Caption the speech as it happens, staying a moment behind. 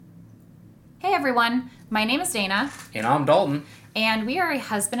Hey everyone, my name is Dana. And I'm Dalton. And we are a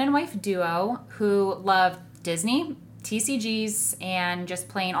husband and wife duo who love Disney, TCGs, and just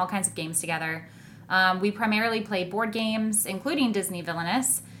playing all kinds of games together. We primarily play board games, including Disney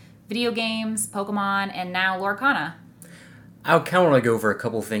Villainous, video games, Pokemon, and now Lorcana. I kind of want to go over a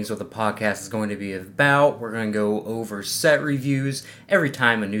couple things what the podcast is going to be about. We're going to go over set reviews. Every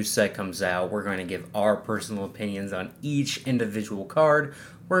time a new set comes out, we're going to give our personal opinions on each individual card.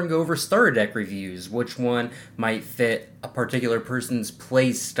 We're going to go over starter deck reviews, which one might fit a particular person's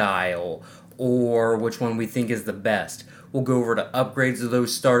play style, or which one we think is the best. We'll go over the upgrades of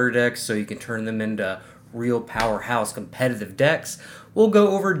those starter decks so you can turn them into real powerhouse competitive decks. We'll go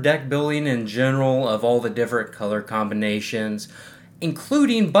over deck building in general of all the different color combinations,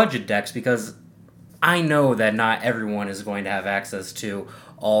 including budget decks, because I know that not everyone is going to have access to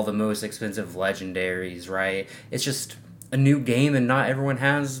all the most expensive legendaries, right? It's just a new game and not everyone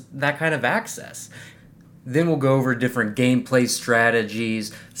has that kind of access. Then we'll go over different gameplay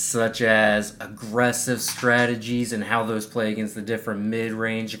strategies, such as aggressive strategies and how those play against the different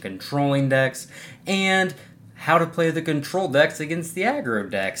mid-range and controlling decks, and how to play the control decks against the aggro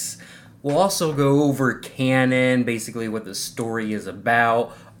decks. We'll also go over canon, basically what the story is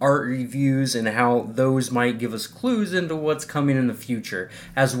about, art reviews, and how those might give us clues into what's coming in the future,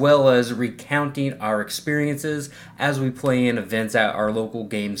 as well as recounting our experiences as we play in events at our local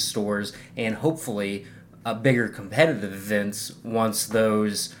game stores, and hopefully bigger competitive events once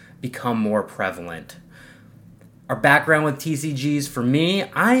those become more prevalent. Our background with TCGs, for me,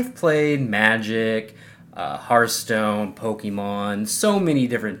 I've played Magic, Hearthstone, Pokemon, so many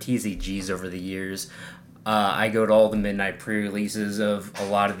different TCGs over the years. I go to all the midnight pre-releases of a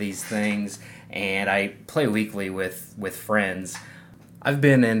lot of these things, and I play weekly with friends. I've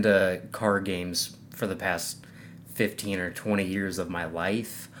been into card games for the past 15 or 20 years of my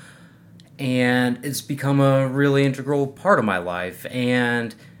life, and it's become a really integral part of my life,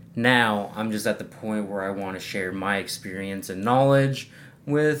 and now I'm just at the point where I want to share my experience and knowledge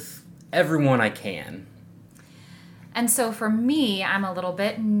with everyone I can. And so for me, I'm a little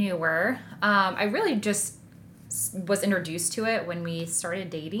bit newer. I really just was introduced to it when we started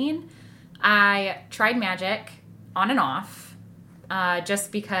dating. I tried Magic on and off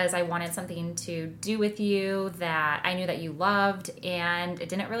just because I wanted something to do with you that I knew that you loved, and it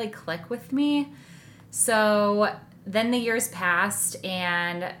didn't really click with me. So then the years passed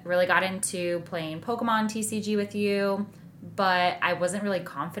and really got into playing Pokemon TCG with you. But I wasn't really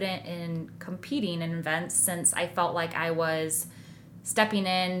confident in competing in events since I felt like I was stepping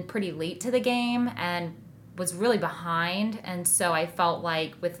in pretty late to the game and was really behind. And so I felt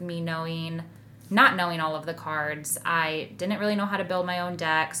like with me not knowing all of the cards, I didn't really know how to build my own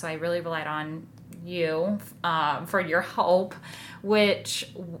deck. So I really relied on you for your help,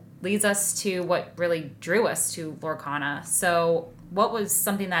 which leads us to what really drew us to Lorcana. So what was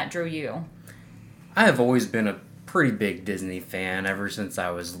something that drew you? I have always been a pretty big Disney fan ever since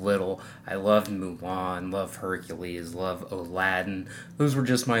I was little. I loved Mulan, loved Hercules, loved Aladdin. Those were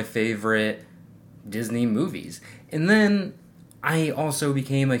just my favorite Disney movies. And then I also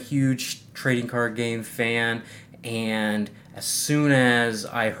became a huge trading card game fan, and as soon as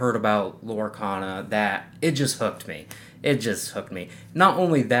I heard about Lorcana, it just hooked me. It just hooked me. Not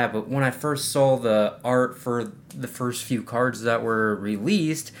only that, but when I first saw the art for the first few cards that were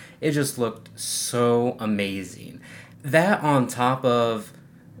released, it just looked so amazing. That on top of,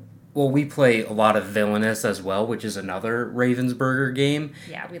 we play a lot of Villainous as well, which is another Ravensburger game.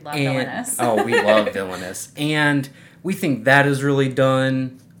 Yeah, we love Villainous. We love Villainous. And we think that is really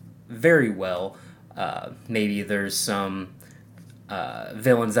done very well. Maybe there's some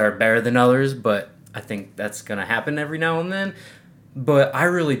villains that are better than others, but I think that's going to happen every now and then. But I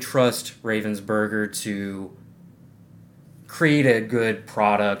really trust Ravensburger to create a good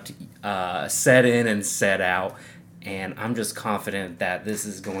product, set in and set out. And I'm just confident that this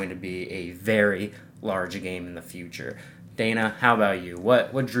is going to be a very large game in the future. Dana, how about you?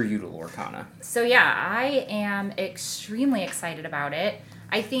 What drew you to Lorcana? So yeah, I am extremely excited about it.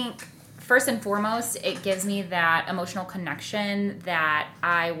 I think first and foremost, it gives me that emotional connection that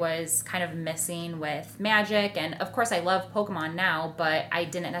I was kind of missing with Magic. And of course, I love Pokemon now, but I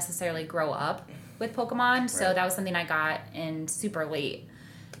didn't necessarily grow up with Pokemon. So Right. that was something I got in super late.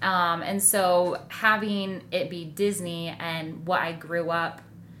 And so having it be Disney and what I grew up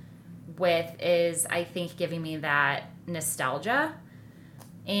with is, I think, giving me that nostalgia.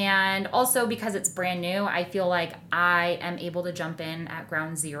 And also because it's brand new, I feel like I am able to jump in at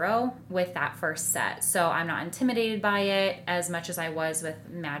ground zero with that first set. So I'm not intimidated by it as much as I was with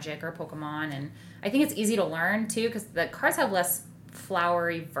Magic or Pokemon. And I think it's easy to learn too because the cards have less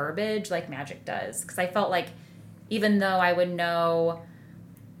flowery verbiage like Magic does. Because I felt like even though I would know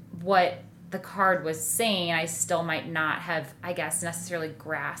what the card was saying, I still might not have, I guess, necessarily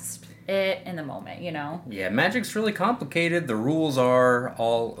grasped it in the moment, you know? Yeah, Magic's really complicated. The rules are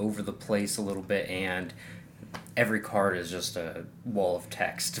all over the place a little bit, and every card is just a wall of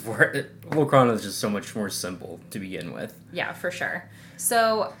text, where Lorcana is just so much more simple to begin with. Yeah, for sure.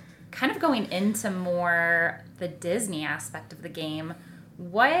 So, kind of going into more the Disney aspect of the game,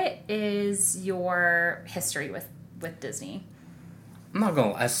 what is your history with Disney? I'm not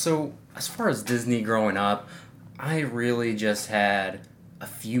gonna lie. So, as far as Disney growing up, I really just had a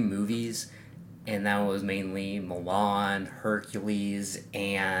few movies, and that was mainly Mulan, Hercules,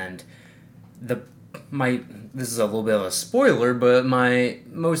 and this is a little bit of a spoiler, but my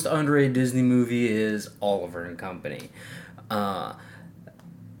most underrated Disney movie is Oliver and Company. I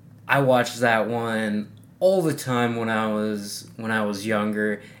watched that one all the time when I was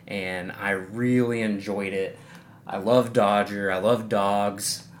younger, and I really enjoyed it. I love Dodger, I love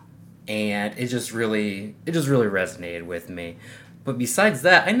dogs, and it just really resonated with me. But besides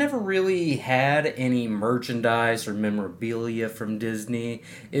that, I never really had any merchandise or memorabilia from Disney.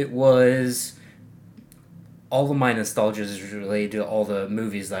 It was all of my nostalgia is related to all the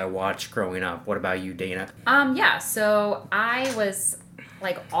movies that I watched growing up. What about you, Dana? Yeah, so I was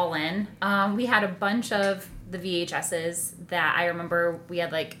like all in. We had a bunch of the VHSs that I remember we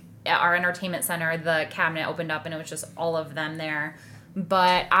had like at our entertainment center, the cabinet opened up and it was just all of them there.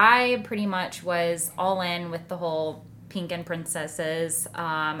 But I pretty much was all in with the whole Pink and Princesses.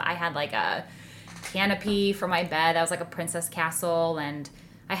 I had like a canopy for my bed that was like a princess castle, and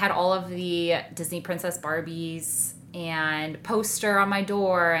I had all of the Disney Princess Barbies and poster on my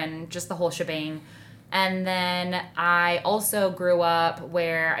door and just the whole shebang. And then I also grew up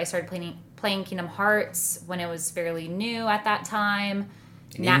where I started playing Kingdom Hearts when it was fairly new at that time.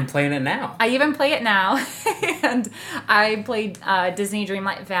 And even playing it now. I even play it now. And I played Disney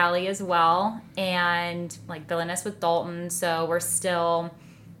Dreamlight Valley as well, and like Villainous with Dalton. So we're still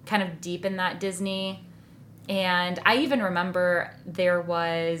kind of deep in that Disney. And I even remember there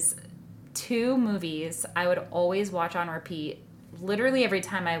was 2 movies I would always watch on repeat. Literally every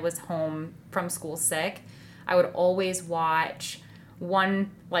time I was home from school sick, I would always watch one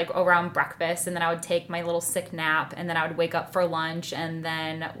like around breakfast, and then I would take my little sick nap, and then I would wake up for lunch and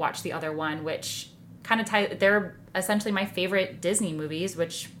then watch the other one, which kind of they're essentially my favorite Disney movies,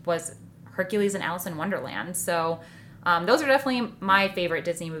 which was Hercules and Alice in Wonderland. So those are definitely my favorite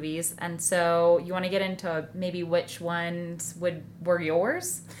Disney movies. And so you want to get into maybe which ones were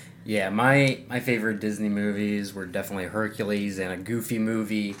yours? Yeah, my favorite Disney movies were definitely Hercules and a Goofy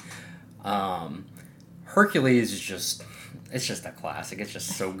movie. Hercules is just a classic. It's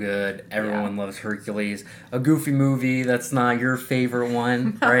just so good. Everyone loves Hercules. A Goofy movie, that's not your favorite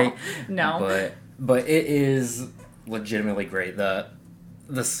one, right? No. But it is legitimately great. The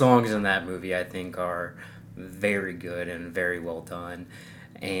songs in that movie, I think, are very good and very well done.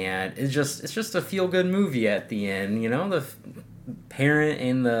 And it's just a feel-good movie at the end, you know? The parent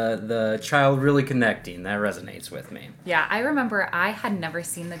and the child really connecting, that resonates with me. Yeah, I remember I had never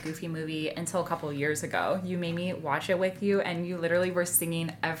seen the Goofy movie until a couple of years ago. You made me watch it with you, and you literally were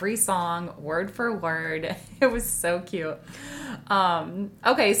singing every song word for word. It was so cute.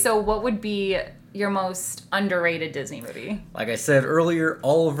 Okay, so what would be your most underrated Disney movie? Like I said earlier,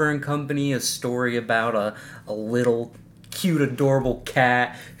 Oliver and Company, a story about a little cute, adorable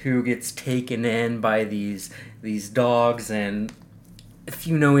cat who gets taken in by these dogs. And if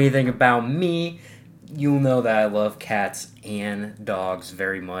you know anything about me, you'll know that I love cats and dogs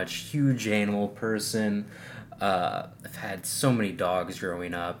very much. Huge animal person. I've had so many dogs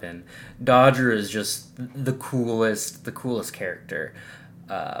growing up, and Dodger is just the coolest character.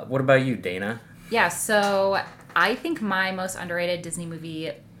 What about you, Dana? Yeah, so I think my most underrated Disney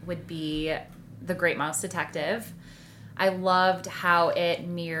movie would be The Great Mouse Detective. I loved how it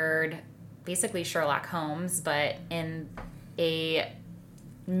mirrored basically Sherlock Holmes, but in a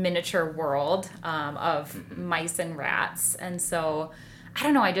miniature world of mice and rats. And so, I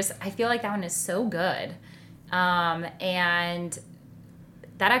don't know, I feel like that one is so good. And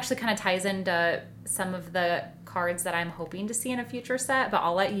that actually kind of ties into some of the cards that I'm hoping to see in a future set, but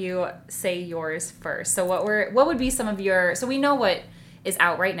I'll let you say yours first. So what would be some of your, so we know what is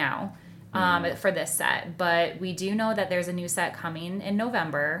out right now for this set, but we do know that there's a new set coming in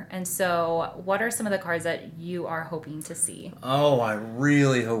November. And so what are some of the cards that you are hoping to see? Oh, I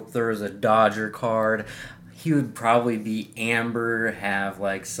really hope there is a Dodger card. He would probably be Amber, have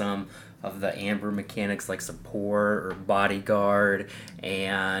like some of the Amber mechanics like support or bodyguard,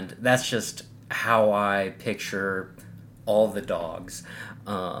 and that's just how I picture all the dogs.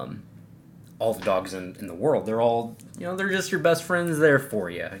 All the dogs in the world. They're all, they're just your best friends there for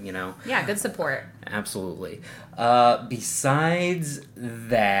you, Yeah, good support. Absolutely. Besides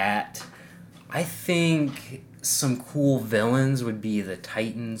that, I think some cool villains would be the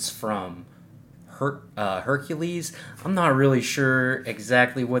Titans from Hercules. I'm not really sure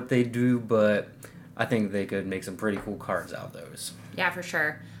exactly what they do, but I think they could make some pretty cool cards out of those. Yeah, for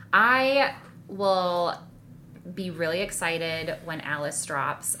sure. I will be really excited when Alice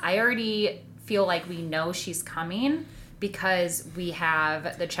drops. I already feel like we know she's coming because we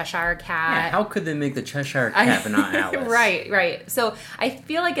have the Cheshire Cat. Yeah, how could they make the Cheshire Cat but not Alice? Right. So I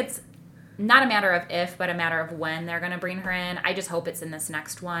feel like it's not a matter of if, but a matter of when they're going to bring her in. I just hope it's in this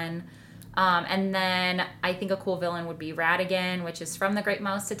next one. And then I think a cool villain would be Ratigan, which is from The Great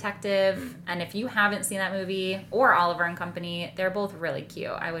Mouse Detective. And if you haven't seen that movie, or Oliver and Company, they're both really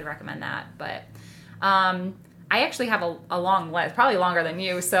cute. I would recommend that. But I actually have a long list, probably longer than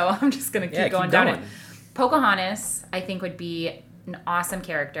you, so I'm just going to keep going down it. Pocahontas, I think, would be an awesome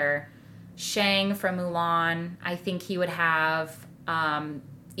character. Shang from Mulan, I think he would have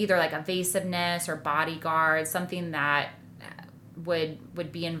either like evasiveness or bodyguard, something that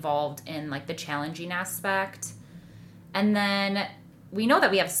would be involved in like the challenging aspect. And then we know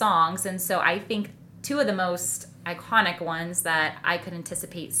that we have songs, and so I think two of the most iconic ones that I could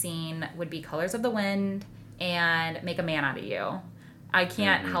anticipate seeing would be Colors of the Wind and Make a Man Out of You. I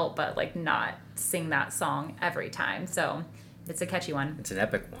can't help but like not sing that song every time. So it's a catchy one. It's an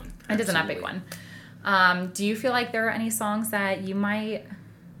epic one. It is an epic one. Do you feel like there are any songs that you might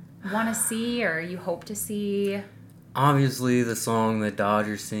want to see or you hope to see? Obviously the song that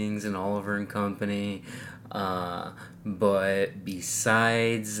Dodger sings in Oliver and Company. But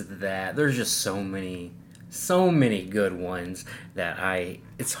besides that, there's just so many good ones that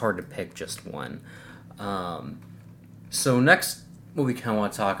it's hard to pick just one. So next, what we kind of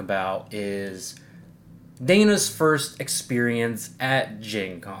want to talk about is Dana's first experience at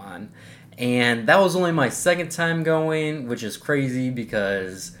GenCon. And that was only my second time going, which is crazy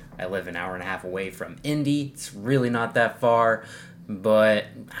because I live an hour and a half away from Indy. It's really not that far, but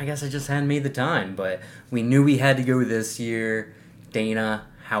I guess I just hadn't made the time. But we knew we had to go this year. Dana,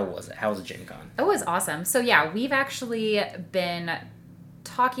 how was it? How was GenCon? It was awesome. So yeah, we've actually been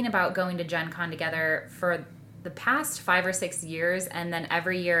talking about going to GenCon together for the past 5 or 6 years, and then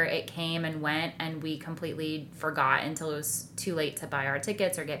every year it came and went, and we completely forgot until it was too late to buy our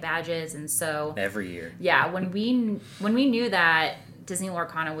tickets or get badges. And so every year, yeah, when we knew that Disney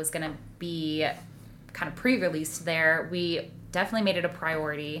Lorcana was going to be kind of pre-released there, we definitely made it a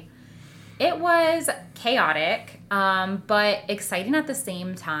priority. It was chaotic, but exciting at the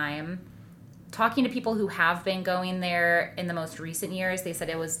same time. Talking to people who have been going there in the most recent years, they said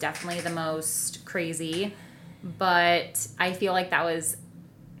it was definitely the most crazy. But I feel like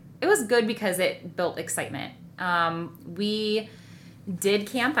it was good because it built excitement. We did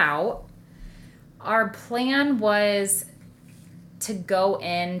camp out. Our plan was to go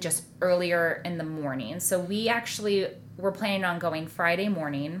in just earlier in the morning. So we actually were planning on going Friday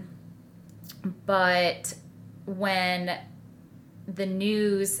morning. But when the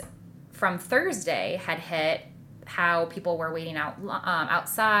news from Thursday had hit, how people were waiting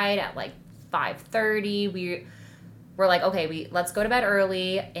outside at like 5:30, we were like, okay, let's go to bed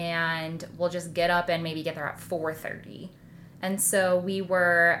early and we'll just get up and maybe get there at 4:30. And so we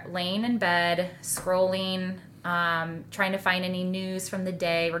were laying in bed, scrolling, trying to find any news from the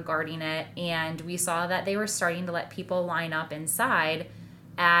day regarding it, and we saw that they were starting to let people line up inside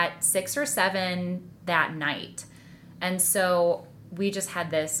at 6 or 7 that night. And so we just had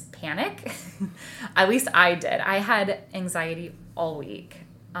this panic. At least I did. I had anxiety all week.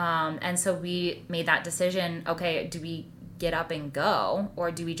 And so we made that decision, okay, do we get up and go,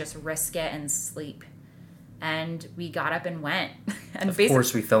 or do we just risk it and sleep? And we got up and went. And of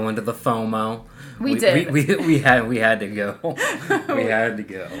course, we fell into the FOMO. We did. We had to go. We had to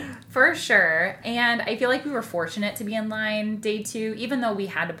go. For sure. And I feel like we were fortunate to be in line day 2, even though we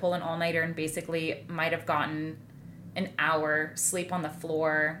had to pull an all-nighter and basically might have gotten an hour sleep on the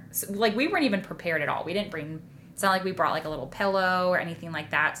floor. So, like, we weren't even prepared at all. We didn't bring... It's not like we brought like a little pillow or anything like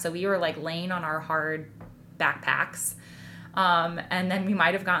that. So we were like laying on our hard backpacks. And then we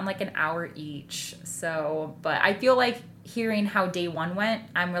might have gotten like an hour each. So, but I feel like hearing how day 1 went,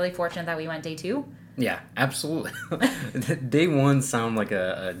 I'm really fortunate that we went day 2. Yeah, absolutely. Day one sounded like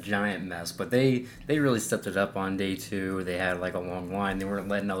a giant mess, but they really stepped it up on day two. They had like a long line. They weren't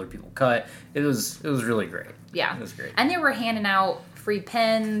letting other people cut. It was really great. Yeah. It was great. And they were handing out free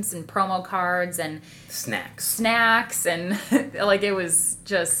pins and promo cards and snacks and like it was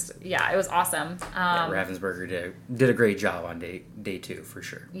just, it was awesome. Ravensburger did a great job on day two for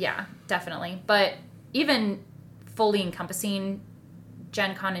sure. Yeah, definitely. But even fully encompassing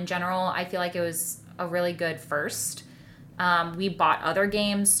Gen Con in general, I feel like it was a really good first. We bought other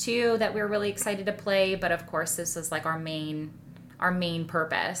games too that we were really excited to play, but of course this was like our main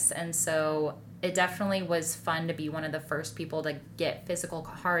purpose. And so it definitely was fun to be one of the first people to get physical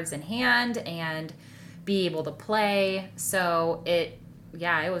cards in hand and be able to play. So it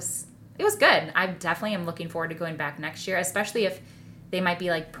was good. I definitely am looking forward to going back next year, especially if they might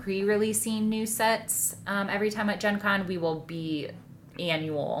be like pre-releasing new sets every time at Gen Con. We will be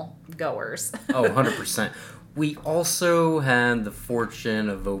annual goers. Oh, 100%. We also had the fortune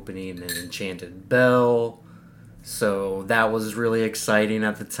of opening an Enchanted Bell, so that was really exciting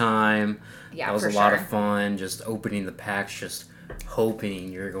at the time. Yeah, that was for a lot sure. of fun, just opening the packs, just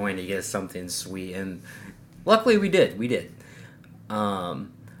hoping you're going to get something sweet, and luckily we did.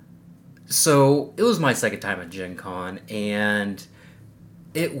 So it was my second time at Gen Con, and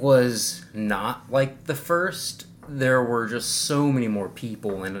it was not like the first. There were just so many more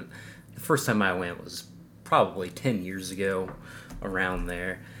people, and the first time I went was probably 10 years ago, around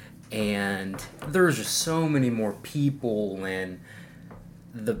there, and there was just so many more people, and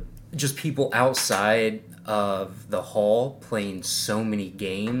just people outside of the hall playing so many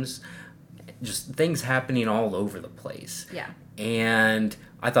games, just things happening all over the place. Yeah. And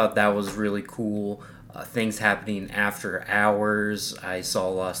I thought that was really cool. Things happening after hours. I saw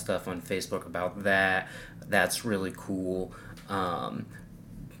a lot of stuff on Facebook about that. That's really cool.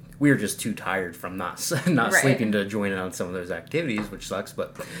 We were just too tired from not sleeping to join in on some of those activities, which sucks,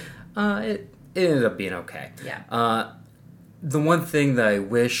 but it ended up being okay. Yeah. The one thing that I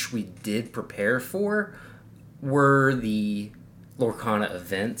wish we did prepare for were the Lorcana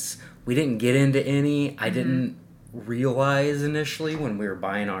events. We didn't get into any. I didn't realize initially when we were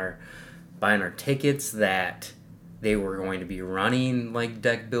buying our tickets that they were going to be running like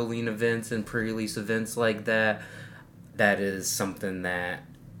deck building events and pre-release events like that. That is something that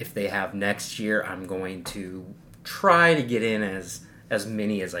if they have next year, I'm going to try to get in as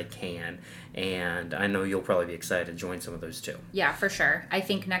many as I can. And I know you'll probably be excited to join some of those too. Yeah, for sure. I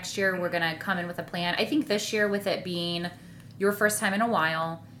think next year we're going to come in with a plan. I think this year, with it being your first time in a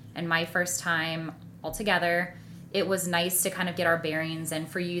while and my first time altogether, it was nice to kind of get our bearings, and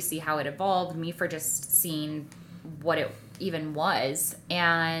for you see how it evolved, me for just seeing what it even was.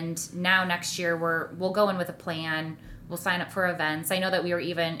 And now next year we'll go in with a plan. We'll sign up for events. I know that we were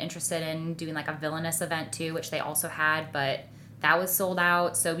even interested in doing like a villainous event too, which they also had, but that was sold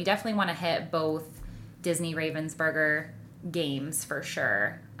out. So we definitely want to hit both Disney Ravensburger games for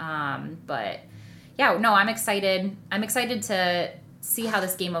sure. But yeah, no, I'm excited. I'm excited to see how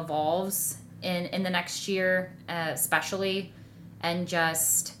this game evolves in the next year, especially, and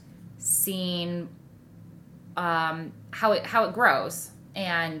just seeing how it grows.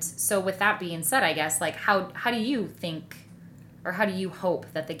 And so with that being said, I guess, like, how do you think, or how do you hope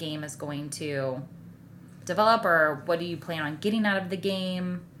that the game is going to develop, or what do you plan on getting out of the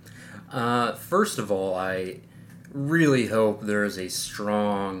game? First of all, I really hope there is a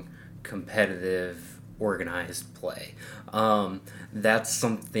strong, competitive, organized play. That's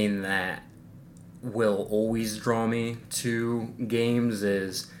something that will always draw me to games,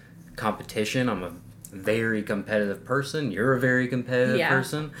 is competition. I'm a very competitive person. You're a very competitive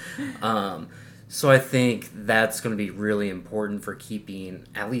person. So I think that's going to be really important for keeping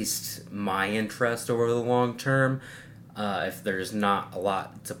at least my interest over the long term. If there's not a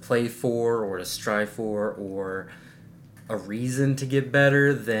lot to play for or to strive for or a reason to get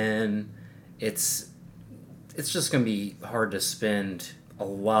better, then it's just going to be hard to spend a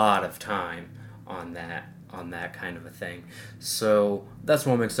lot of time on that kind of a thing. So that's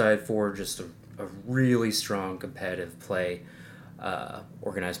what I'm excited for, just a really strong competitive play,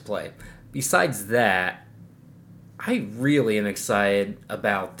 organized play. Besides that, I really am excited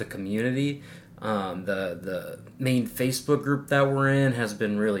about the community. The main Facebook group that we're in has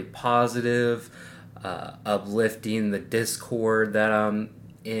been really positive, uplifting. The Discord that I'm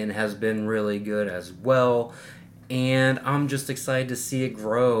in has been really good as well, and I'm just excited to see it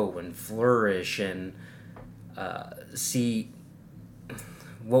grow and flourish and see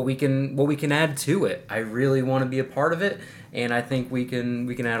what we can add to it. I really want to be a part of it, and I think we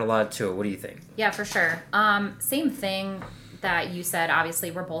can add a lot to it. What do you think? Yeah, for sure. Same thing. that you said,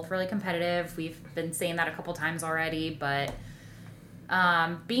 obviously, we're both really competitive. We've been saying that a couple times already, but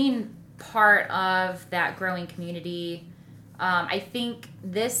being part of that growing community, I think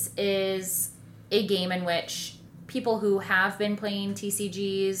this is a game in which people who have been playing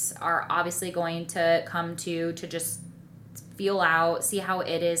TCGs are obviously going to come to just feel out, see how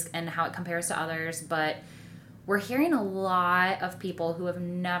it is and how it compares to others. But we're hearing a lot of people who have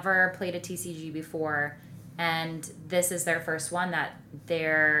never played a TCG before, and this is their first one that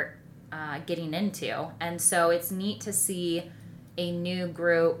they're getting into. And so it's neat to see a new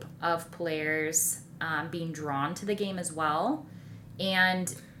group of players being drawn to the game as well.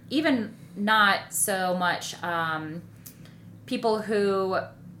 And even not so much people who,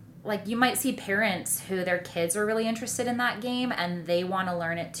 like, you might see parents who their kids are really interested in that game and they want to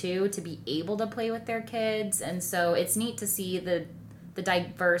learn it too, to be able to play with their kids. And so it's neat to see the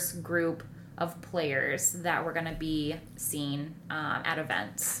diverse group of players that we're going to be seeing at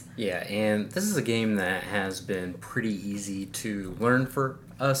events. Yeah, and this is a game that has been pretty easy to learn for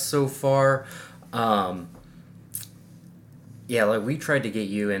us so far. Yeah, like we tried to get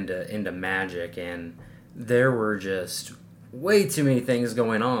you into Magic, and there were just way too many things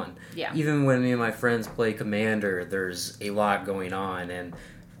going on. Yeah. Even when me and my friends play Commander, there's a lot going on, and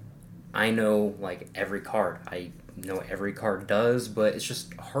I know like every card. I know every card does, but it's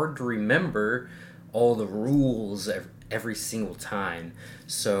just hard to remember all the rules every single time.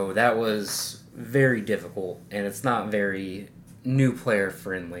 So that was very difficult, and it's not very new player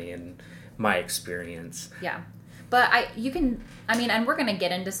friendly in my experience. Yeah. But and we're going to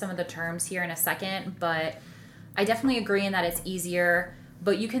get into some of the terms here in a second, but I definitely agree in that it's easier,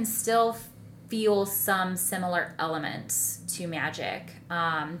 but you can still feel some similar elements to Magic.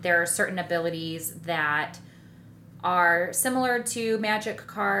 There are certain abilities that are similar to Magic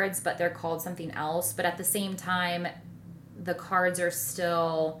cards, but they're called something else. But at the same time, the cards are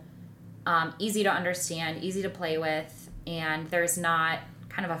still easy to understand, easy to play with, and there's not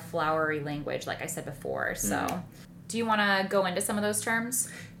kind of a flowery language like I said before. So do you want to go into some of those terms?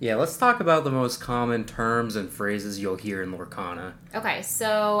 Yeah, let's talk about the most common terms and phrases you'll hear in Lorcana. Okay,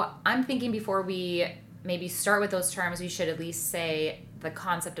 so I'm thinking before we maybe start with those terms, we should at least say the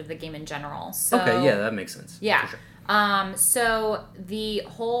concept of the game in general. So, okay, yeah, that makes sense. Yeah. For sure. So the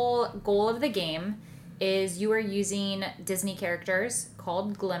whole goal of the game is you are using Disney characters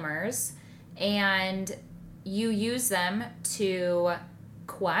called glimmers, and you use them to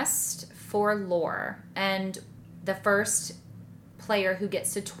quest for lore. And the first player who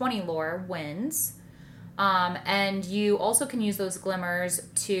gets to 20 lore wins. And you also can use those glimmers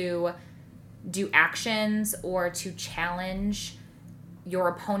to do actions or to challenge your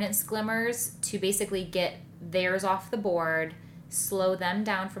opponent's glimmers to basically get theirs off the board, slow them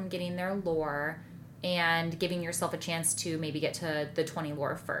down from getting their lore, and giving yourself a chance to maybe get to the 20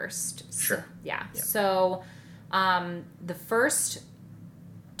 lore first. Sure. So, yeah. So the first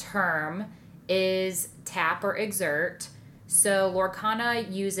term is tap or exert. So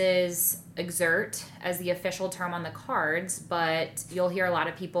Lorcana uses exert as the official term on the cards, but you'll hear a lot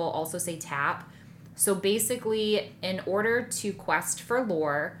of people also say tap. So basically, in order to quest for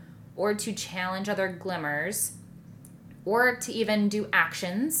lore, or to challenge other glimmers, or to even do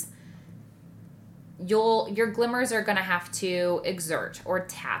actions, your glimmers are going to have to exert or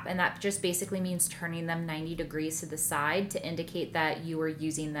tap, and that just basically means turning them 90 degrees to the side to indicate that you are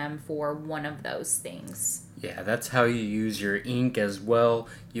using them for one of those things. Yeah, that's how you use your ink as well.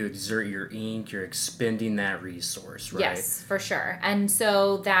 You exert your ink, you're expending that resource, right? Yes, for sure. And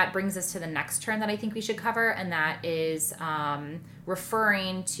so that brings us to the next term that I think we should cover, and that is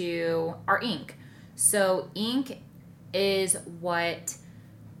referring to our ink. So ink is what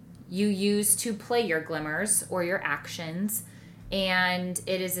you use to play your glimmers or your actions, and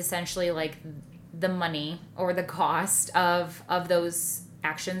it is essentially like the money or the cost of those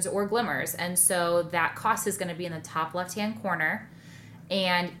actions or glimmers. And so that cost is going to be in the top left-hand corner,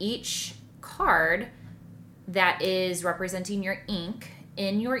 and each card that is representing your ink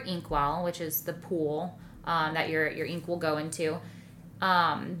in your inkwell, which is the pool that your ink will go into,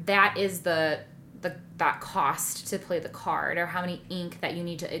 that is that cost to play the card, or how many ink that you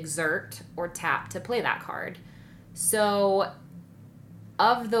need to exert or tap to play that card. So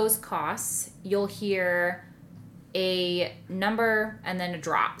of those costs, you'll hear a number and then a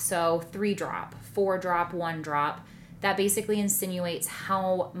drop. So 3 drop, 4 drop, 1 drop. That basically insinuates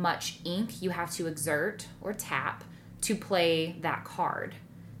how much ink you have to exert or tap to play that card.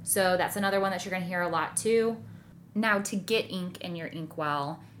 So that's another one that you're going to hear a lot too. Now, to get ink in your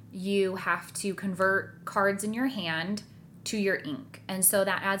inkwell, you have to convert cards in your hand to your ink. And so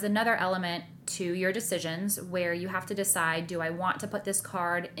that adds another element to your decisions where you have to decide, do I want to put this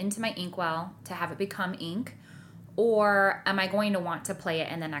card into my inkwell to have it become ink, or am I going to want to play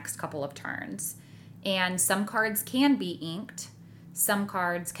it in the next couple of turns? And some cards can be inked, some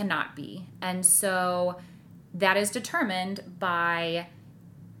cards cannot be. And so that is determined by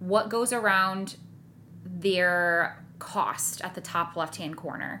what goes around their cost at the top left-hand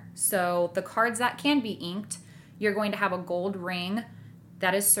corner. So the cards that can be inked, you're going to have a gold ring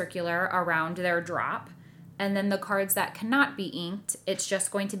that is circular around their drop. And then the cards that cannot be inked, it's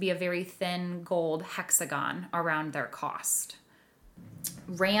just going to be a very thin gold hexagon around their cost.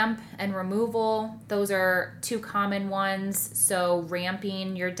 Ramp and removal, those are two common ones. So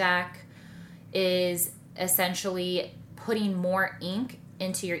ramping your deck is essentially putting more ink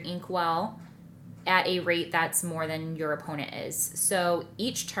into your inkwell at a rate that's more than your opponent is. So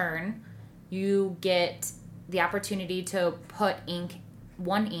each turn, you get the opportunity to put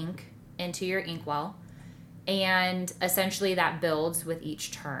one ink into your inkwell, and essentially that builds with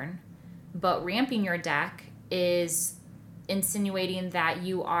each turn. But ramping your deck is insinuating that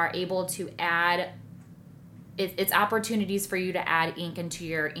you are able to add, it's opportunities for you to add ink into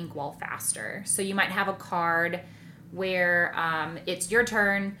your inkwell faster. So you might have a card where it's your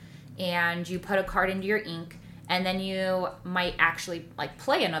turn and you put a card into your ink, and then you might actually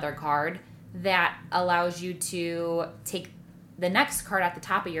play another card that allows you to take the next card at the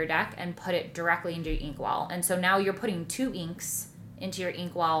top of your deck and put it directly into your inkwell. And so now you're putting 2 inks into your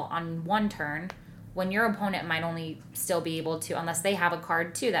inkwell on one turn, when your opponent might only still be able to, unless they have a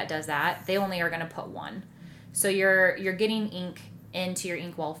card too that does that, they only are going to put 1. So you're getting ink into your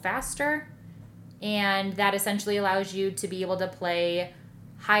inkwell faster, and that essentially allows you to be able to play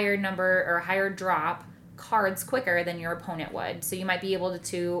higher number or higher drop cards quicker than your opponent would. So you might be able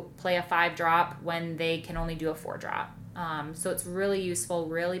to play a 5 drop when they can only do a 4 drop. So it's really useful,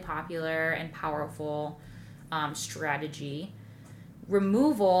 really popular and powerful strategy.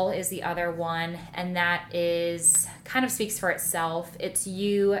 Removal is the other one, and that is kind of speaks for itself. It's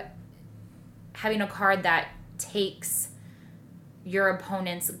you having a card that takes your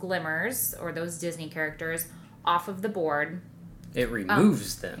opponent's glimmers, or those Disney characters, off of the board. It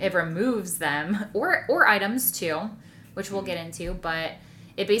removes them. It removes them, or items too, which we'll get into, but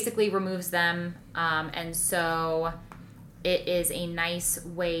it basically removes them, and so it is a nice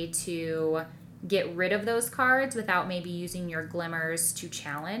way to get rid of those cards without maybe using your glimmers to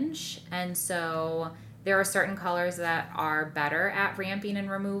challenge. And so there are certain colors that are better at ramping and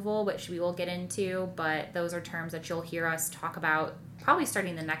removal, which we will get into, but those are terms that you'll hear us talk about probably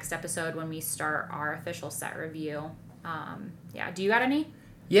starting the next episode when we start our official set review. Do you got any?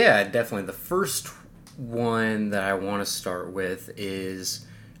 Yeah, definitely. The first one that I want to start with is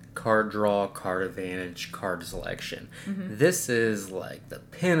card draw, card advantage, card selection. Mm-hmm. This is like the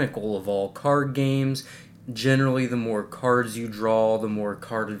pinnacle of all card games. Generally, the more cards you draw, the more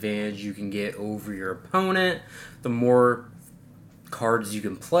card advantage you can get over your opponent. The more cards you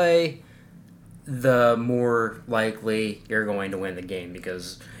can play, the more likely you're going to win the game,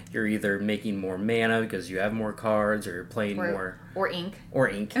 because you're either making more mana because you have more cards, or you're playing more... Or ink. Or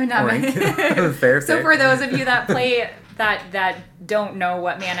ink. Oh, no. Or ink. Fair. So for those of you that play... that don't know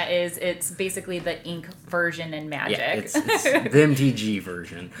what mana is, it's basically the ink version in Magic. Yeah, it's the MTG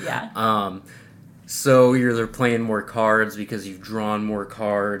version. Yeah. So you're either playing more cards because you've drawn more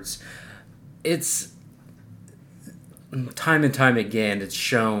cards. It's... time and time again, it's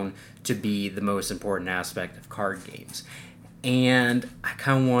shown to be the most important aspect of card games. And I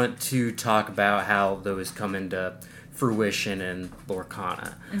kind of want to talk about how those come into fruition in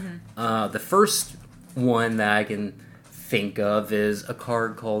Lorcana. Mm-hmm. The first one that I can think of is a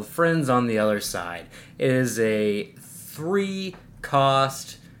card called Friends on the Other Side. It is a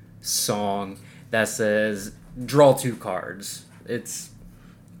 3-cost song that says draw 2 cards. It's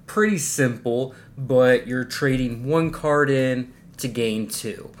pretty simple, but you're trading 1 card in to gain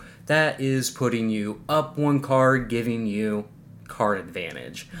 2. That is putting you up 1 card, giving you card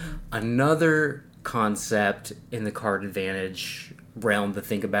advantage. Mm-hmm. Another concept in the card advantage realm to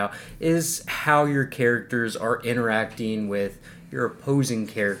think about is how your characters are interacting with your opposing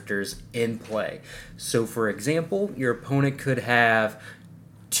characters in play. So for example, your opponent could have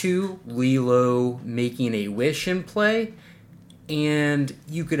 2 Lilo making a wish in play, and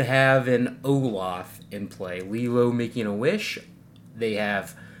you could have an Olaf in play. Lilo making a wish, they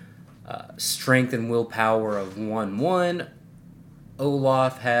have strength and willpower of 1/1.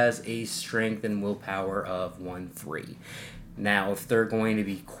 Olaf has a strength and willpower of 1/3. Now, if they're going to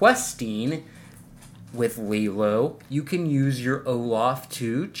be questing with Lilo, you can use your Olaf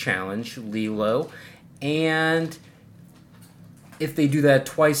to challenge Lilo, and If they do that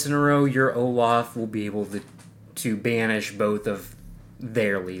twice in a row, your Olaf will be able to banish both of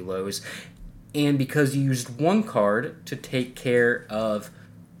their Lilos. And because you used one card to take care of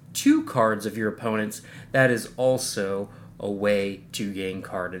 2 cards of your opponents, that is also a way to gain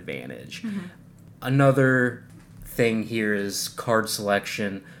card advantage. Mm-hmm. Another thing here is card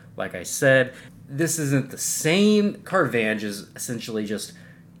selection. Like I said, this isn't the same. Card advantage is essentially just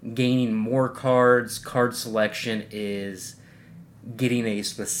gaining more cards. Card selection is getting a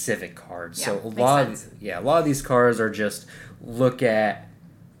specific card. Yeah, so a lot of these cards are just look at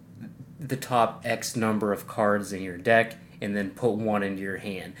the top X number of cards in your deck and then put one into your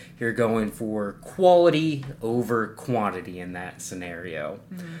hand. You're going for quality over quantity in that scenario.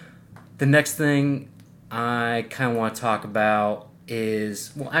 Mm-hmm. The next thing I kind of want to talk about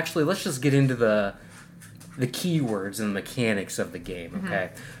is, well, actually, let's just get into the keywords and the mechanics of the game,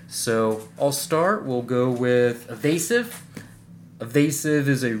 okay? Mm-hmm. So we'll go with evasive. Evasive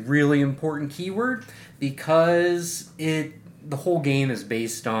is a really important keyword because the whole game is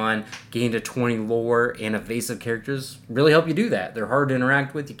based on gain to 20 lore, and evasive characters really help you do that. They're hard to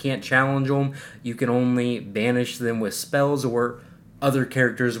interact with. You can't challenge them. You can only banish them with spells or other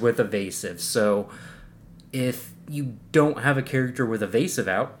characters with evasive. So if you don't have a character with evasive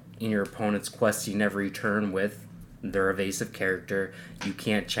out in your opponent's questing every turn with their evasive character, you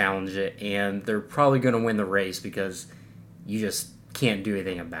can't challenge it, and they're probably going to win the race because you just can't do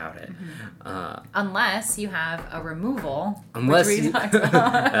anything about it. Mm-hmm. Unless you have a removal.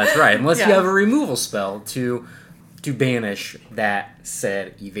 That's right. Unless you have a removal spell to banish that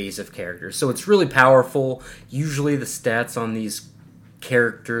said evasive character. So it's really powerful. Usually the stats on these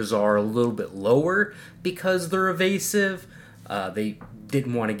characters are a little bit lower because they're evasive. They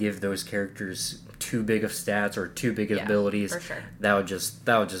didn't want to give those characters too big of stats or too big of abilities. For sure. That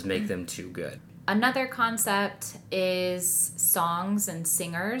would just make them too good. Another concept is songs and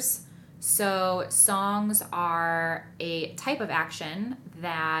singers. So songs are a type of action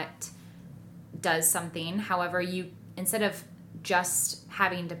that does something. However, you, instead of just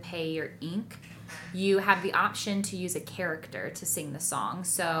having to pay your ink, you have the option to use a character to sing the song.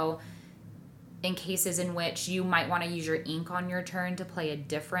 So in cases in which you might want to use your ink on your turn to play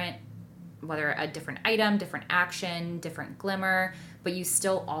whether a different item, different action, different glimmer, but you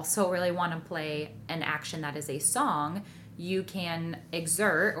still also really want to play an action that is a song, you can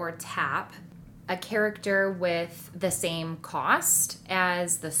exert or tap a character with the same cost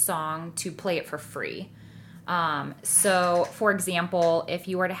as the song to play it for free. So, for example, if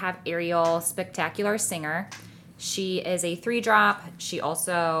you were to have Ariel, Spectacular Singer, she is a 3-drop. She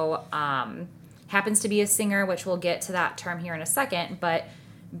also happens to be a singer, which we'll get to that term here in a second, but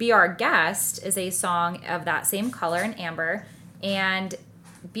Be Our Guest is a song of that same color in amber, and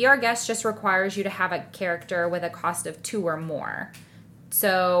Be Our Guest just requires you to have a character with a cost of 2 or more.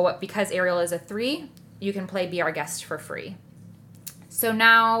 So because Ariel is a 3, you can play Be Our Guest for free. So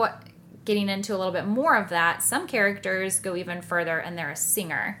now getting into a little bit more of that, some characters go even further and they're a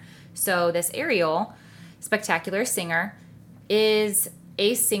singer. So this Ariel, Spectacular Singer, is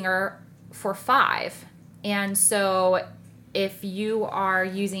a singer for 5. And so if you are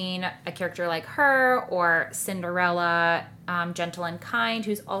using a character like her or Cinderella, Gentle and Kind,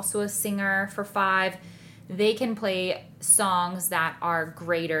 who's also a singer for 5, they can play songs that are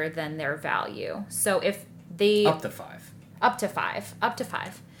greater than their value. So if they... Up to 5.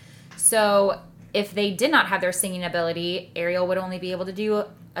 So if they did not have their singing ability, Ariel would only be able to do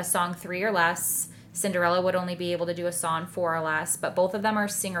a song 3 or less. Cinderella would only be able to do a song 4 or less, but both of them are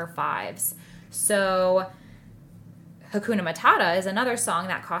singer 5s. So Hakuna Matata is another song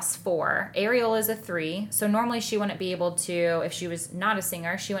that costs 4. Ariel is a 3, so normally she wouldn't be able to, if she was not a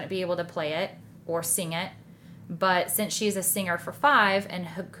singer, she wouldn't be able to play it or sing it. But since she's a singer for 5 and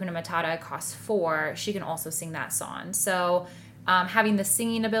Hakuna Matata costs 4, she can also sing that song. So having the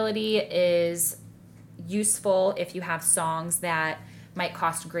singing ability is useful if you have songs that might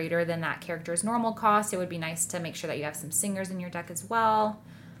cost greater than that character's normal cost. It would be nice to make sure that you have some singers in your deck as well.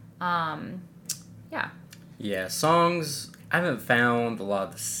 Yeah, songs, I haven't found a lot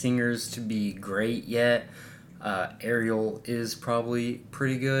of the singers to be great yet. Ariel is probably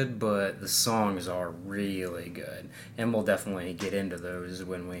pretty good, but the songs are really good. And we'll definitely get into those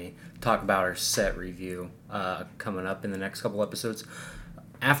when we talk about our set review coming up in the next couple episodes.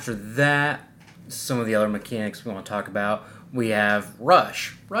 After that, some of the other mechanics we want to talk about. We have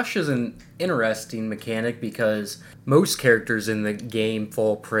Rush. Rush is an interesting mechanic because most characters in the game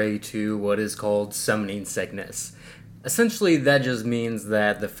fall prey to what is called summoning sickness. Essentially, that just means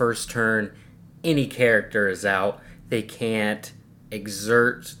that the first turn any character is out, they can't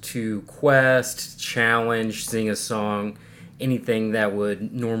exert to quest, challenge, sing a song, anything that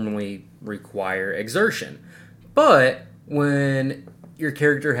would normally require exertion. But when your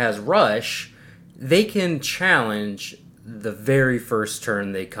character has rush, they can challenge the very first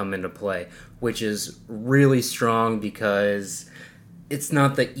turn they come into play, which is really strong because it's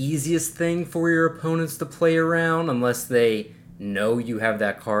not the easiest thing for your opponents to play around unless they know you have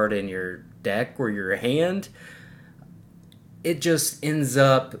that card in your deck or your hand. It just ends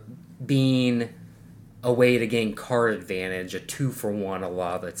up being a way to gain card advantage, a 2-for-1 a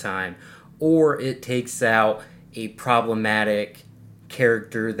lot of the time, or it takes out a problematic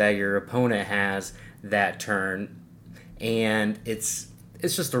character that your opponent has that turn, and it's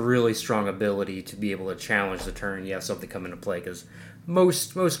just a really strong ability to be able to challenge the turn you have something come into play, because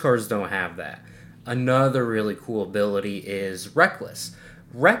most cards don't have that. Another really cool ability is Reckless.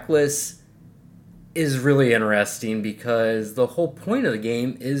 Reckless is really interesting because the whole point of the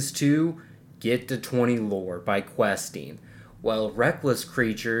game is to get to 20 lore by questing. Well, Reckless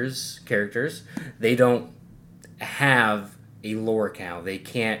characters, they don't have a lore count. They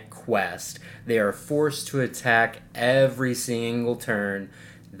can't quest. They are forced to attack every single turn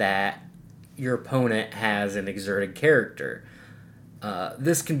that your opponent has an exerted character.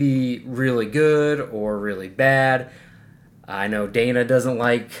 This can be really good or really bad. I know Dana doesn't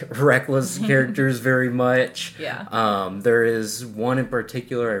like Reckless characters very much. Yeah. There is one in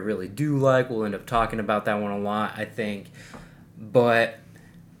particular I really do like. We'll end up talking about that one a lot, I think. But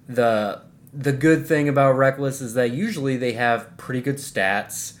the good thing about Reckless is that usually they have pretty good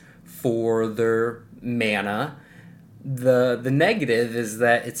stats for their mana. The negative is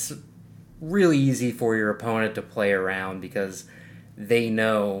that it's really easy for your opponent to play around because they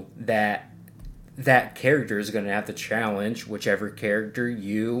know that character is going to have to challenge whichever character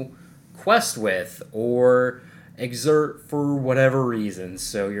you quest with or exert for whatever reason.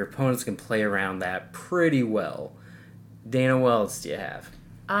 So your opponents can play around that pretty well. Dana, what else do you have?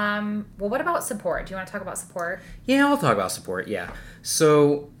 Well, what about support? Do you want to talk about support? Yeah, I'll talk about support, yeah.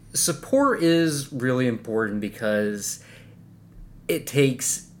 So support is really important because it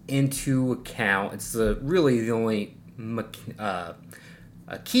takes into account, it's really the only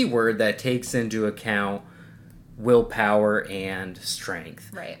a keyword that takes into account willpower and strength.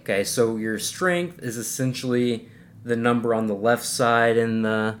 Right. Okay, so your strength is essentially the number on the left side in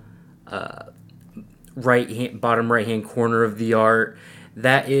the bottom right hand corner of the art.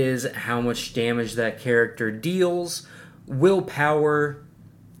 That is how much damage that character deals. Willpower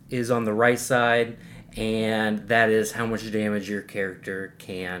is on the right side, and that is how much damage your character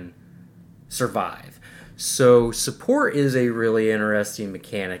can survive. So support is a really interesting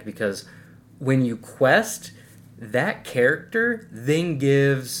mechanic because when you quest, that character then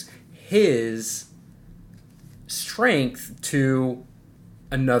gives his strength to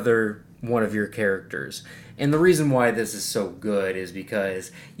another one of your characters. And the reason why this is so good is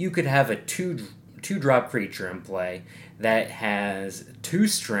because you could have a two-drop creature in play that has 2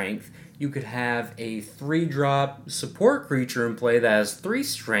 strength. You could have a 3-drop support creature in play that has 3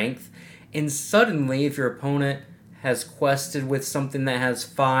 strength. And suddenly, if your opponent has quested with something that has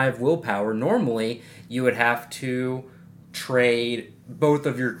 5 willpower, normally you would have to trade both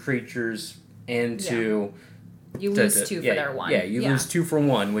of your creatures into... Yeah. You lose 2 for their 1. Yeah, you lose 2 for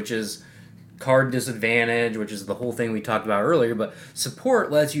 1, which is card disadvantage, which is the whole thing we talked about earlier. But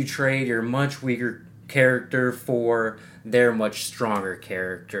support lets you trade your much weaker character for their much stronger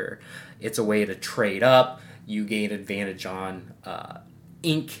character. It's a way to trade up. You gain advantage on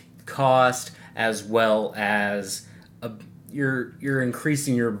ink cost, as well as you're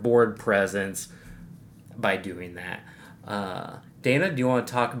increasing your board presence by doing that. Dana, do you want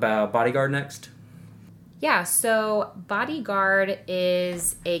to talk about Bodyguard next? Yeah, so Bodyguard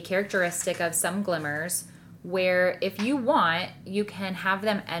is a characteristic of some glimmers where if you want, you can have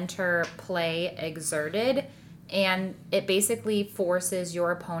them enter play exerted, and it basically forces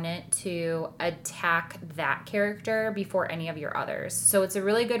your opponent to attack that character before any of your others. So it's a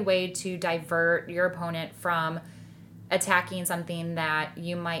really good way to divert your opponent from attacking something that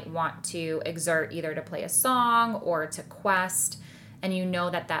you might want to exert either to play a song or to quest, and you know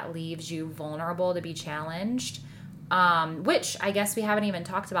that leaves you vulnerable to be challenged, which I guess we haven't even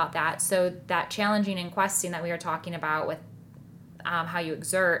talked about that. So that challenging and questing that we were talking about with how you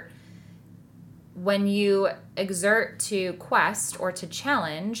exert, when you exert to quest or to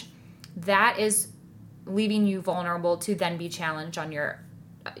challenge, that is leaving you vulnerable to then be challenged on your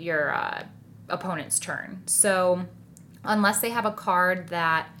opponent's turn. So unless they have a card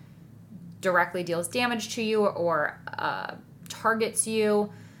that directly deals damage to you or targets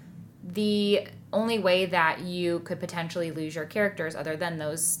you, the only way that you could potentially lose your characters other than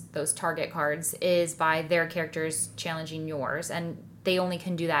those target cards is by their characters challenging yours, and they only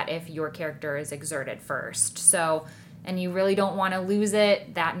can do that if your character is exerted first. So, and you really don't want to lose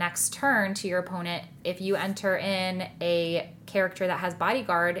it that next turn to your opponent. If you enter in a character that has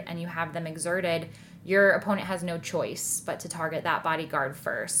bodyguard and you have them exerted, your opponent has no choice but to target that bodyguard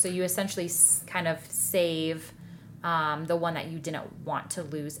first. So you essentially kind of save the one that you didn't want to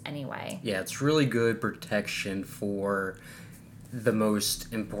lose anyway. Yeah, it's really good protection for the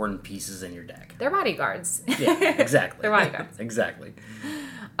most important pieces in your deck. They're bodyguards. Yeah, exactly. They're bodyguards. Exactly.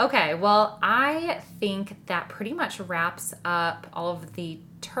 Okay, well, I think that pretty much wraps up all of the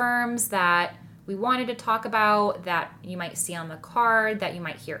terms that we wanted to talk about, that you might see on the card, that you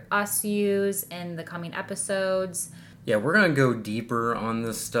might hear us use in the coming episodes. Yeah, we're going to go deeper on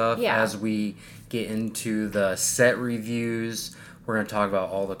this stuff as we get into the set reviews. We're going to talk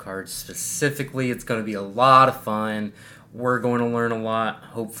about all the cards specifically. It's going to be a lot of fun. We're going to learn a lot.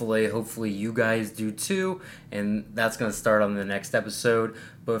 Hopefully you guys do too. And that's going to start on the next episode.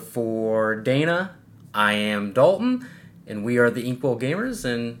 But for Dana, I am Dalton, and we are the Inkwell Gamers,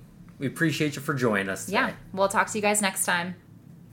 and we appreciate you for joining us today. Yeah, we'll talk to you guys next time.